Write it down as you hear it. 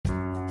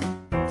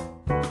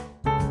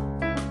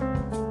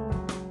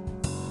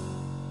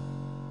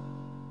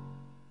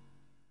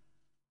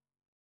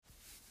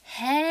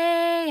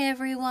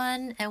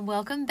everyone, and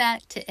welcome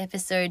back to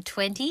episode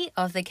 20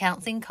 of the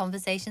Counseling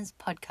Conversations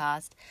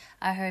podcast.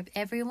 I hope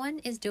everyone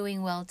is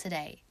doing well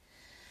today.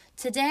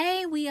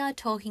 Today, we are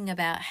talking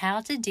about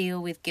how to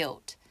deal with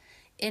guilt.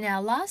 In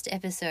our last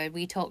episode,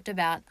 we talked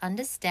about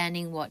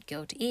understanding what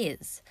guilt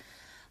is.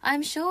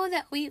 I'm sure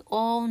that we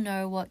all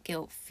know what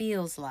guilt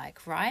feels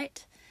like,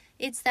 right?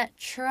 It's that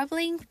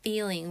troubling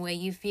feeling where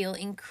you feel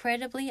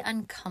incredibly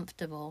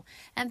uncomfortable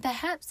and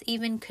perhaps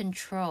even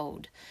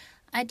controlled.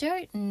 I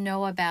don't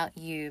know about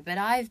you, but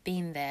I've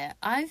been there.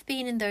 I've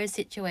been in those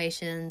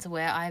situations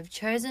where I've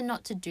chosen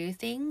not to do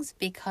things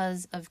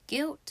because of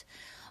guilt,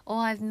 or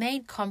I've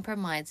made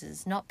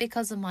compromises not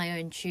because of my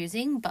own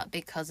choosing, but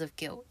because of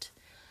guilt.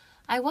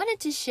 I wanted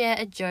to share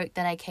a joke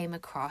that I came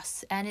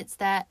across, and it's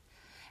that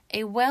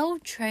a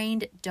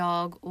well-trained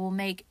dog will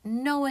make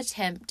no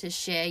attempt to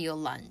share your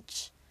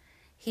lunch.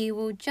 He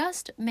will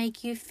just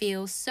make you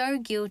feel so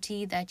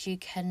guilty that you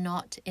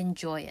cannot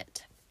enjoy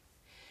it.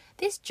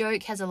 This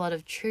joke has a lot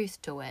of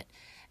truth to it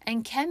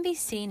and can be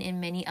seen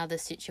in many other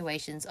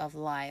situations of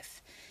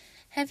life.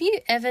 Have you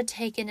ever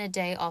taken a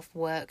day off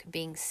work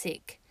being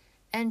sick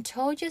and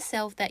told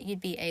yourself that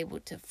you'd be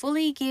able to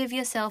fully give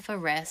yourself a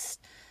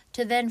rest,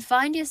 to then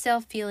find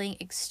yourself feeling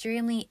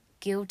extremely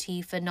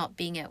guilty for not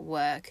being at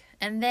work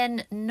and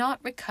then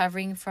not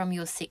recovering from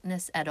your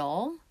sickness at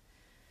all?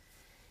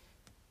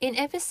 In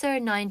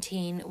episode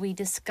 19, we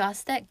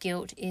discussed that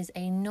guilt is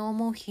a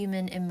normal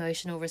human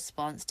emotional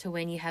response to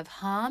when you have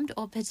harmed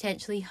or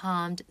potentially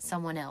harmed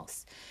someone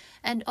else,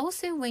 and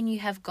also when you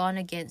have gone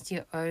against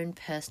your own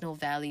personal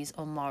values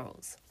or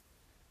morals.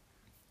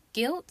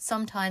 Guilt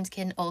sometimes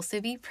can also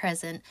be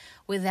present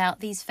without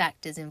these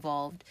factors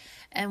involved,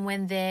 and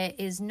when there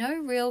is no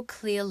real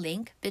clear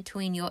link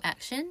between your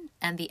action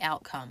and the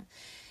outcome.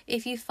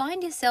 If you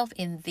find yourself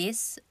in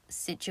this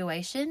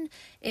situation,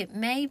 it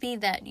may be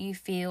that you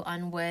feel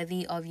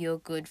unworthy of your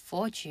good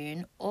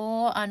fortune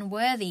or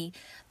unworthy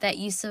that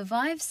you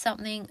survived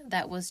something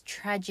that was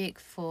tragic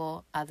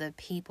for other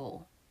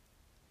people.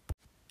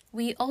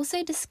 We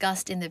also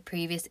discussed in the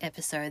previous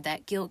episode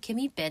that guilt can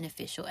be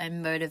beneficial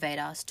and motivate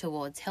us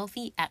towards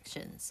healthy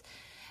actions.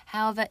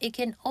 However, it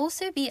can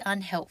also be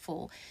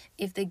unhelpful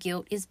if the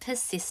guilt is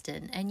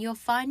persistent and you're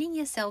finding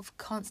yourself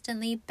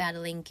constantly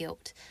battling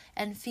guilt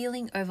and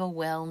feeling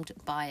overwhelmed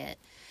by it.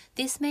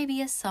 This may be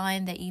a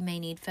sign that you may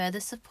need further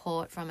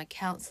support from a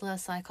counselor,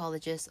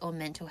 psychologist, or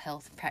mental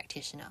health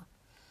practitioner.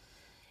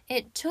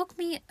 It took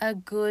me a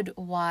good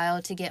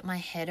while to get my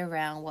head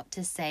around what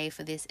to say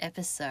for this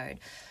episode,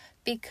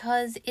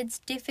 because it's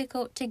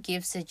difficult to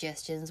give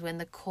suggestions when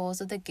the cause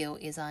of the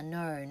guilt is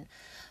unknown.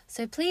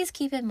 So please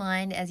keep in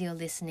mind as you're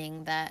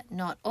listening that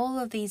not all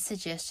of these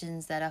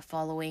suggestions that are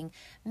following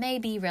may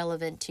be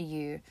relevant to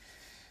you.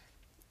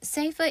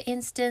 Say for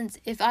instance,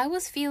 if I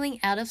was feeling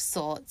out of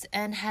sorts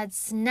and had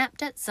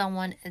snapped at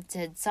someone and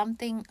said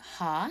something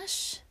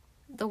harsh,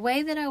 the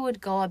way that I would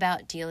go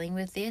about dealing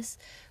with this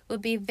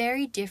would be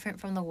very different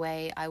from the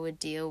way I would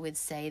deal with,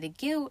 say, the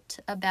guilt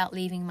about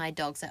leaving my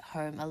dogs at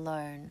home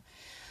alone.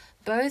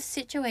 Both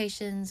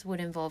situations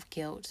would involve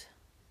guilt,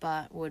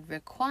 but would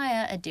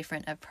require a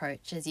different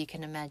approach, as you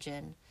can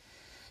imagine.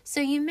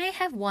 So you may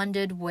have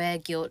wondered where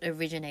guilt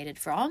originated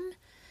from,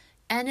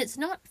 and it's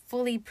not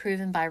fully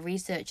proven by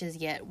researchers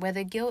yet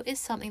whether guilt is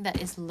something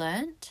that is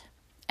learnt,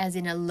 as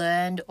in a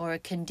learned or a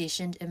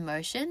conditioned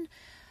emotion,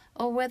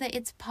 or whether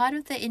it's part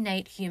of the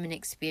innate human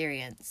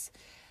experience.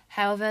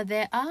 However,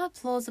 there are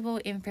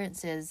plausible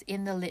inferences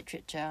in the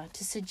literature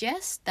to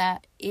suggest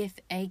that if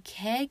a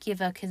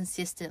caregiver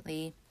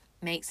consistently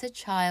makes a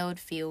child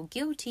feel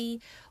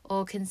guilty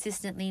or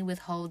consistently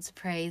withholds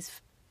praise,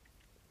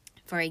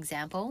 for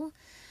example,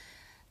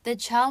 the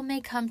child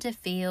may come to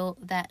feel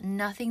that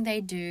nothing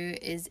they do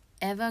is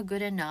ever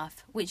good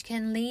enough, which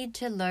can lead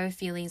to low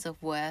feelings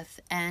of worth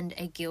and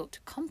a guilt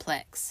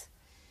complex.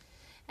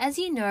 As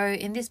you know,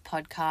 in this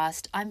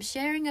podcast, I'm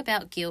sharing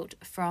about guilt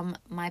from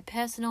my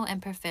personal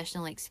and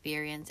professional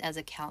experience as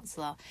a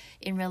counselor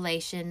in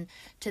relation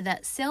to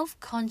that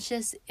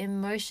self-conscious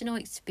emotional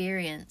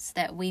experience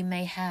that we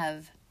may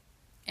have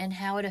and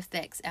how it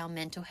affects our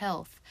mental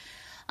health.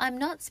 I'm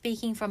not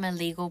speaking from a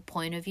legal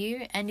point of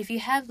view, and if you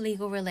have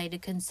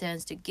legal-related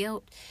concerns to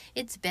guilt,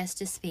 it's best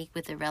to speak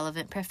with a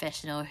relevant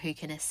professional who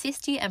can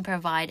assist you and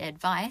provide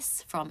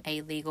advice from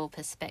a legal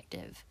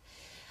perspective.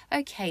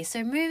 Okay,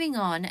 so moving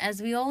on,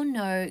 as we all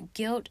know,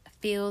 guilt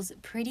feels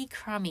pretty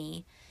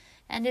crummy,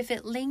 and if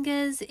it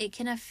lingers, it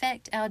can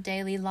affect our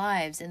daily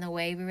lives and the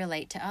way we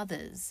relate to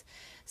others.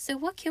 So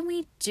what can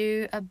we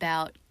do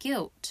about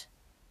guilt?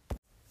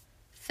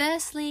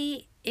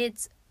 Firstly,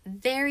 it's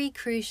very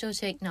crucial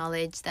to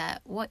acknowledge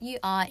that what you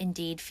are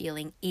indeed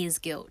feeling is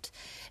guilt.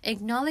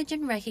 Acknowledge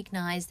and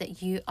recognize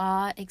that you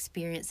are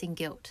experiencing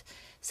guilt.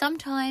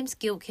 Sometimes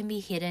guilt can be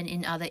hidden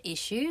in other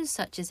issues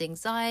such as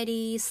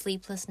anxiety,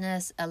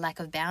 sleeplessness, a lack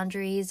of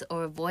boundaries,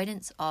 or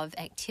avoidance of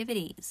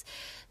activities.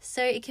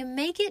 So it can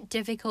make it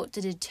difficult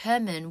to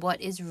determine what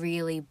is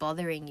really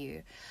bothering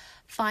you.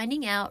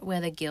 Finding out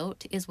whether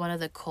guilt is one of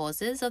the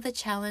causes of the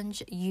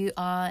challenge you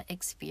are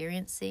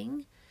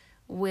experiencing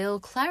will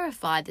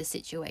clarify the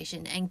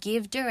situation and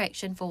give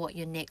direction for what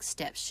your next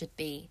steps should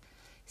be.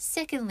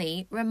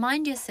 Secondly,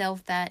 remind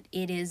yourself that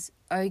it is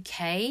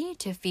okay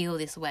to feel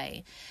this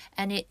way,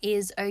 and it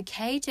is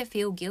okay to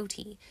feel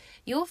guilty.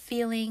 Your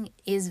feeling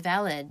is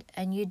valid,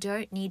 and you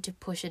don't need to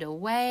push it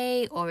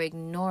away or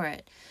ignore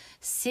it.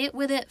 Sit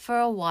with it for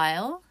a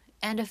while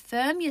and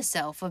affirm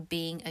yourself of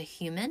being a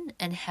human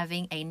and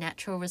having a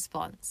natural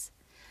response.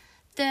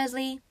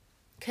 Thirdly,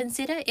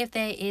 consider if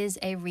there is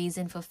a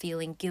reason for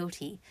feeling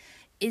guilty.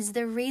 Is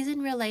the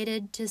reason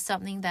related to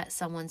something that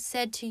someone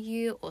said to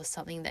you or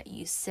something that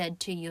you said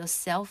to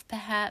yourself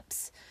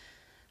perhaps?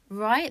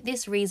 Write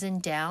this reason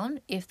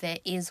down if there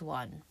is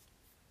one.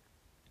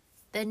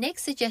 The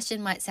next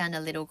suggestion might sound a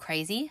little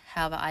crazy,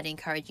 however, I'd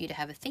encourage you to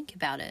have a think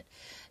about it.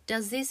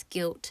 Does this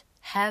guilt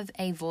have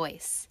a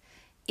voice?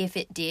 If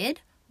it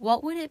did,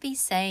 what would it be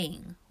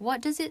saying? What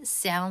does it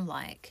sound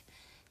like?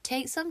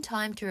 Take some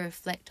time to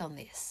reflect on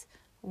this.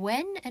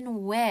 When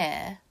and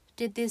where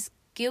did this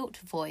guilt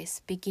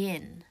voice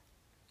begin?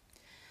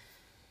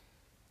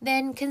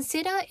 Then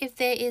consider if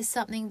there is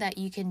something that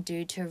you can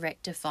do to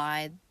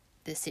rectify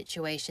the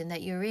situation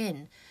that you're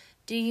in.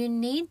 Do you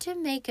need to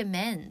make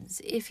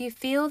amends? If you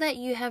feel that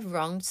you have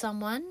wronged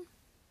someone,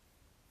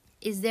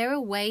 is there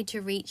a way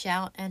to reach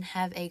out and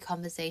have a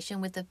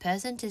conversation with the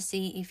person to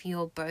see if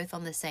you're both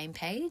on the same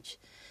page?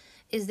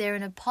 Is there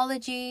an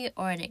apology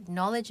or an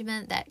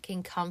acknowledgement that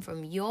can come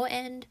from your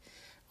end,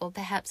 or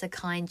perhaps a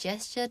kind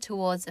gesture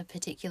towards a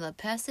particular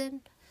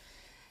person?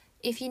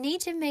 If you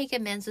need to make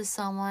amends with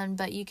someone,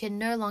 but you can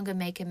no longer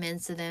make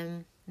amends to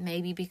them,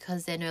 maybe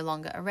because they're no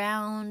longer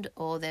around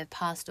or they've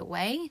passed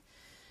away,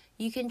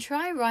 you can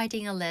try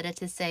writing a letter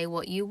to say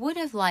what you would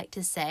have liked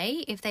to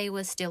say if they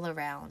were still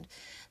around.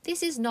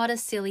 This is not a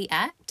silly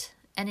act,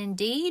 and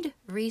indeed,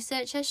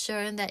 research has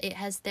shown that it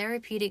has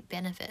therapeutic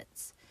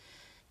benefits.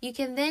 You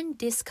can then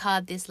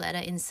discard this letter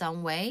in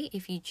some way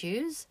if you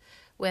choose,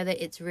 whether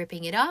it's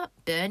ripping it up,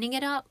 burning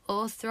it up,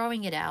 or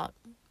throwing it out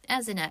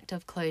as an act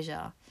of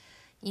closure.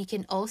 You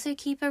can also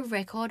keep a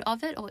record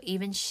of it or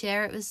even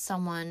share it with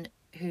someone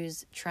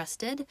who's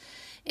trusted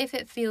if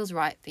it feels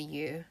right for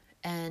you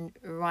and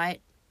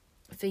right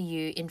for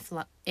you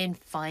in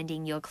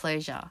finding your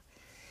closure.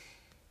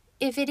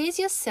 If it is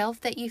yourself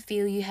that you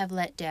feel you have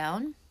let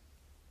down,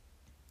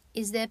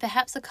 is there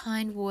perhaps a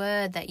kind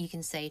word that you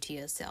can say to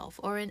yourself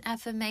or an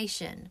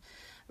affirmation?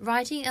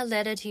 Writing a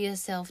letter to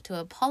yourself to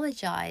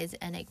apologize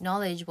and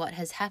acknowledge what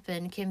has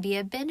happened can be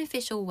a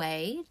beneficial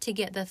way to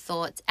get the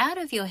thoughts out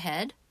of your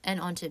head and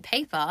onto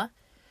paper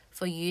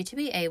for you to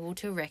be able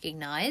to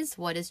recognize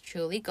what is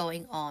truly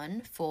going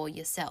on for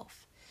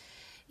yourself.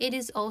 It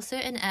is also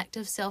an act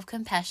of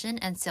self-compassion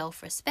and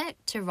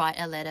self-respect to write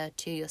a letter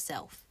to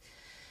yourself.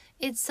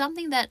 It's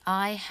something that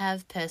I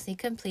have personally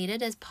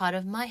completed as part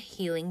of my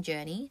healing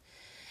journey,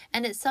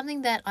 and it's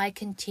something that I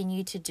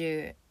continue to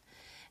do.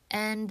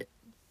 And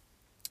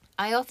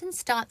I often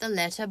start the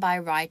letter by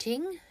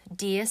writing,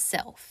 "Dear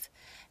Self,"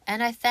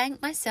 and I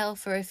thank myself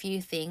for a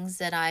few things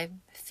that I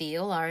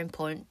feel are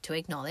important to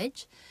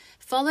acknowledge,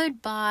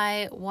 followed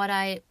by what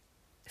I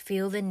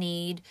feel the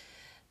need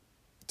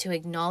to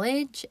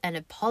acknowledge and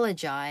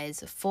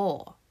apologize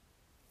for.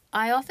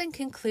 I often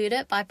conclude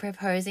it by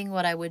proposing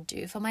what I would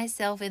do for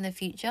myself in the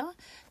future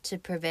to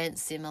prevent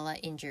similar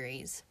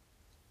injuries.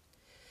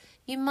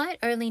 You might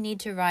only need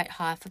to write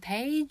half a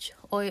page,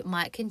 or it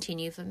might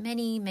continue for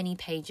many, many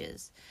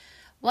pages.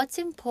 What's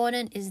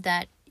important is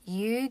that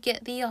you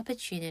get the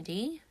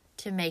opportunity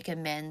to make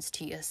amends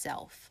to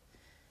yourself.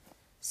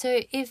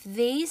 So if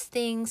these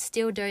things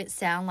still don't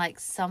sound like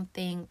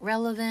something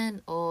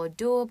relevant or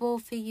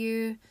doable for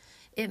you,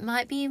 it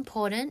might be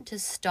important to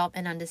stop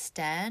and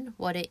understand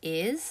what it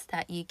is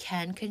that you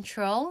can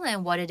control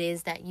and what it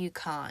is that you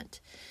can't.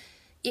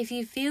 If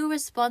you feel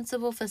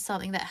responsible for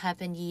something that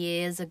happened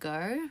years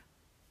ago,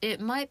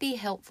 it might be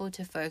helpful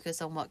to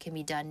focus on what can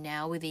be done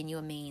now within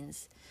your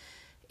means.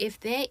 If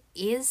there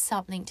is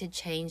something to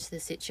change the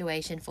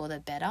situation for the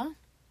better,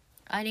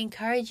 I'd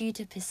encourage you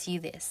to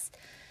pursue this.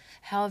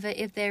 However,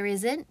 if there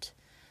isn't,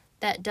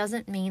 that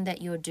doesn't mean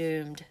that you're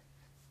doomed.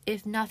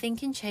 If nothing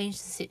can change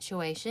the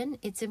situation,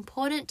 it's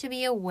important to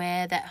be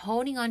aware that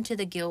holding on to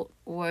the guilt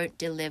won't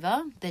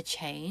deliver the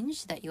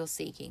change that you're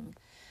seeking.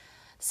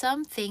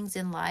 Some things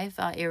in life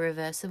are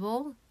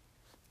irreversible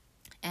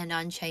and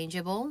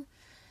unchangeable,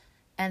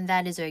 and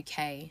that is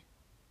okay.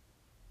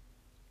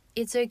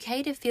 It's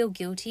okay to feel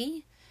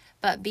guilty,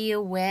 but be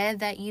aware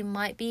that you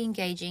might be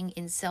engaging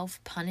in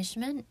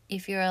self-punishment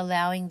if you're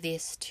allowing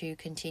this to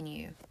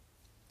continue.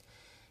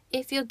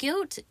 If your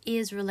guilt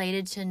is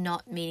related to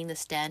not meeting the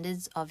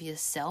standards of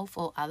yourself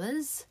or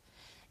others,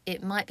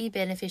 it might be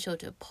beneficial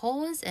to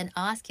pause and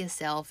ask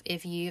yourself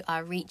if you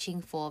are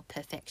reaching for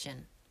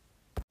perfection.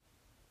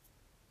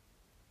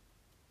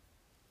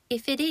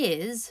 If it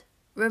is,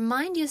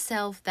 remind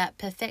yourself that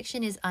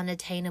perfection is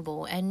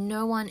unattainable and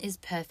no one is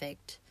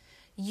perfect.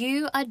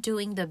 You are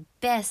doing the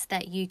best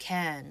that you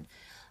can.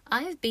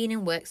 I've been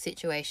in work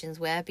situations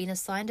where I've been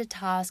assigned a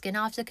task, and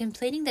after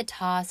completing the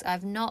task,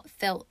 I've not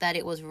felt that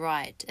it was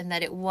right and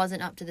that it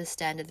wasn't up to the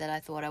standard that I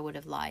thought I would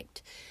have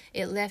liked.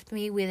 It left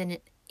me with an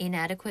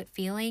inadequate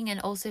feeling and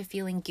also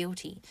feeling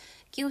guilty.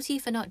 Guilty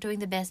for not doing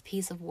the best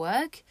piece of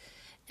work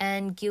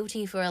and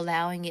guilty for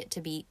allowing that to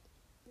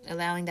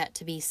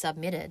be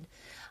submitted.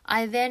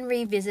 I then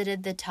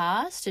revisited the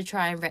task to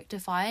try and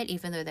rectify it,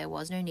 even though there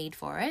was no need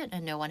for it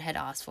and no one had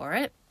asked for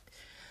it.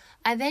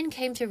 I then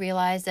came to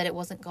realize that it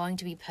wasn't going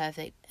to be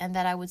perfect and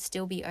that I would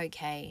still be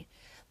okay.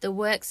 The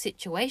work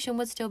situation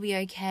would still be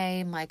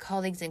okay, my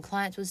colleagues and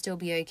clients would still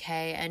be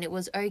okay, and it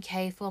was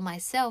okay for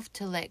myself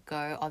to let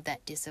go of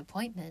that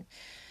disappointment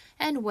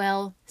and,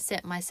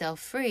 set myself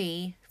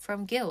free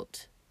from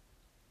guilt.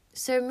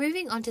 So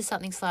moving on to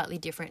something slightly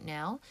different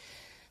now.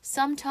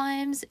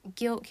 Sometimes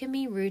guilt can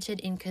be rooted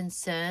in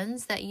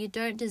concerns that you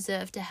don't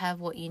deserve to have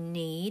what you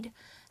need,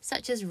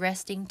 such as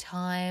resting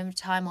time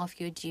off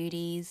your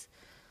duties,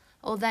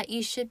 or that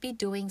you should be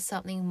doing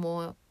something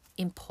more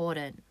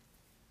important.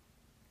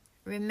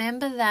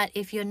 Remember that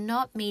if you're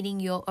not meeting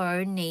your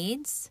own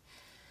needs,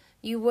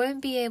 you won't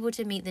be able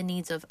to meet the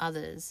needs of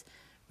others.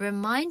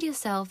 Remind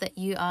yourself that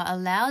you are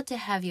allowed to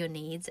have your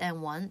needs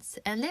and wants,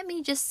 and let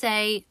me just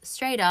say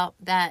straight up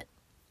that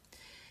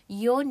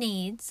your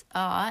needs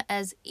are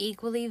as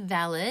equally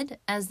valid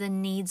as the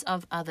needs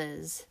of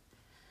others.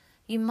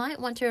 You might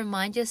want to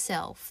remind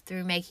yourself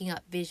through making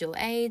up visual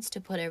aids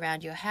to put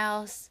around your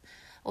house,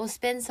 or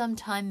spend some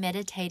time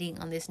meditating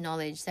on this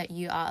knowledge that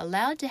you are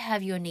allowed to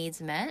have your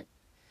needs met,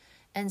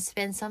 and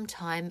spend some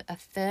time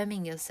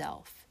affirming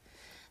yourself.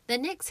 The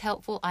next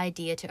helpful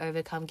idea to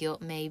overcome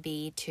guilt may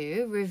be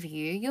to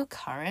review your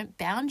current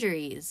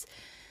boundaries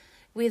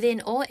within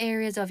all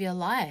areas of your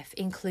life,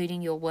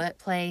 including your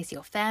workplace,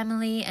 your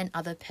family, and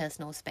other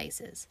personal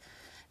spaces.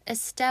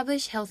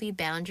 Establish healthy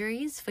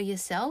boundaries for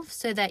yourself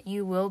so that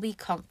you will be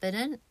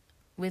confident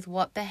with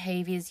what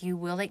behaviors you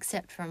will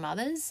accept from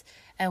others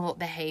and what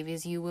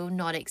behaviors you will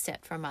not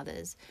accept from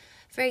others.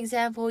 For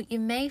example, you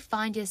may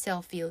find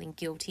yourself feeling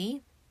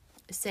guilty,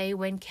 say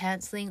when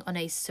cancelling on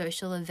a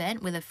social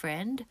event with a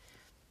friend,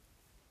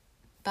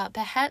 but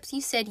perhaps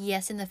you said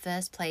yes in the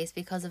first place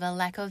because of a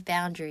lack of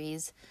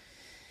boundaries.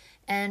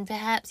 And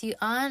perhaps you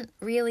aren't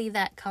really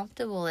that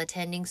comfortable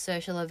attending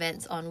social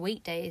events on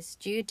weekdays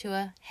due to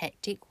a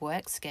hectic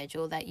work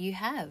schedule that you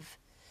have.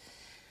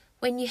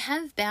 When you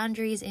have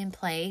boundaries in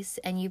place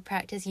and you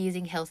practice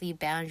using healthy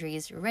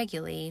boundaries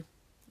regularly,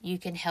 you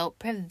can help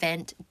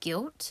prevent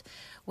guilt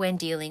when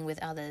dealing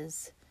with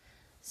others.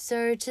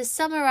 So to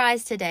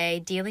summarize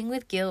today, dealing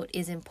with guilt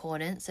is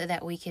important so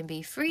that we can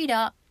be freed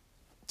up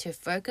to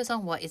focus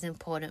on what is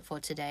important for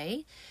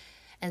today,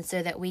 and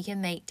so that we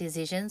can make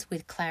decisions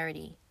with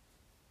clarity.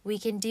 We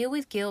can deal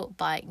with guilt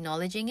by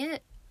acknowledging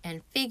it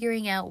and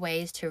figuring out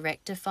ways to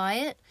rectify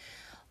it,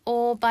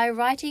 or by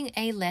writing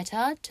a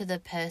letter to the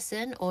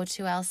person or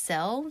to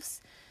ourselves,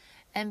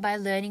 and by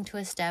learning to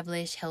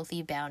establish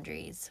healthy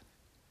boundaries.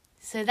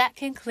 So that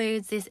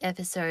concludes this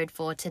episode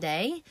for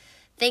today.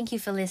 Thank you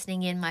for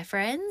listening in, my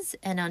friends,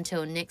 and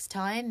until next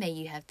time, may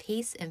you have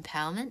peace,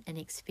 empowerment, and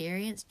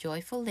experience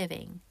joyful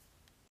living.